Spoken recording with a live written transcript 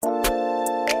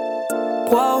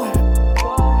Whoa,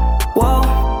 whoa,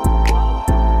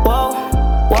 whoa,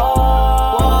 whoa,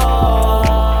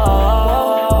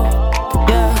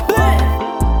 yeah,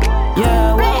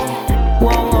 yeah,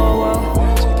 whoa.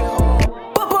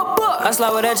 I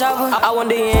slide with that chopper. I want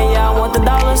the yen, yeah, I want the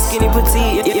dollars. Skinny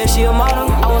petite, yeah, she a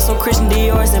model. I want some Christian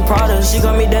Dior's and Prada. She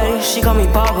call me daddy, she call me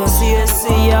papa. CSC,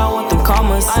 yeah, I want them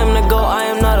commas. I am the GOAT, I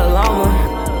am not a llama.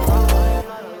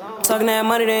 Talking that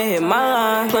money, then hit my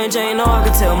line. Plain Jane, know I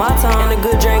can tell my time. And a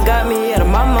good drink got me out of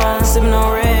my mind. Sipping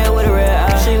on red with a red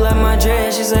eye. She like my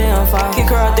dress, she say I'm fine. Kick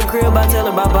her out the crib, I tell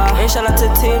her bye-bye. And shout out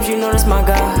to Tibbs, you know that's my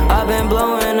guy. I've been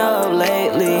blowing up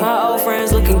lately. My old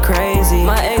friends looking crazy.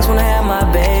 My ex wanna have my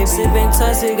baby. Sipping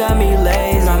Tussie got me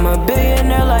lazy. I'm a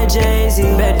billionaire like Jay-Z.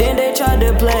 Back then they tried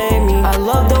to play me. I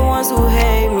love the ones who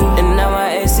hate me. And now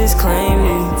my exes claim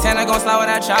me. Tana gon' slide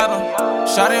with that chopper.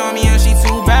 Shot it on me and she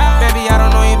too bad. Baby, I don't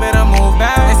know, you better move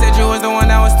back. They said you was the one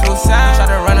that was too sad.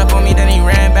 Tried to run up on me, then he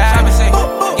ran back. Chopper say,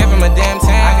 give him a damn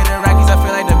tan. I get the Rockies, I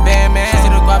feel like the band man. She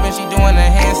see the guap and she doing a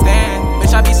handstand.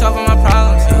 Bitch, I be solving my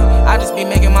problems, yeah. I just be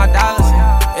making my dollars,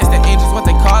 yeah. It's the angels, what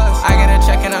they call us. I get a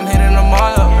check and I'm hitting them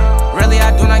all up. Really,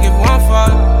 I do not give one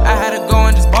fuck. I had to go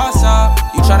and just boss up.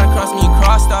 You try to cross me, you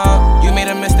crossed up. You made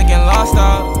a mistake and lost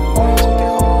up.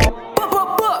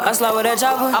 I slide with that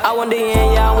chopper. I want the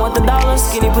yen, yeah, I want the dollars.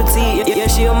 Skinny petite, yeah,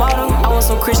 she a model. I want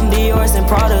some Christian Dior's and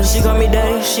Prada. She call me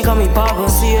daddy, she call me papa.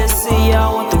 CSC, yeah,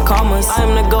 I want them commas. I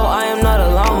am the GOAT, I am not a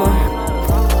llama.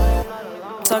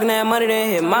 Talking that money, then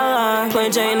hit my line.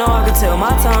 Plain Jane, know I can tell my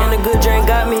time. And a good drink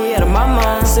got me out of my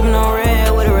mind. Sipping on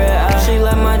red with a red eye. She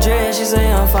like my dress, she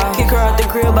say I'm fine. Kick her out the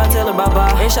crib, I tell her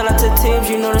bye-bye. And shout out to Tibbs,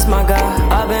 you know that's my guy.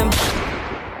 I've been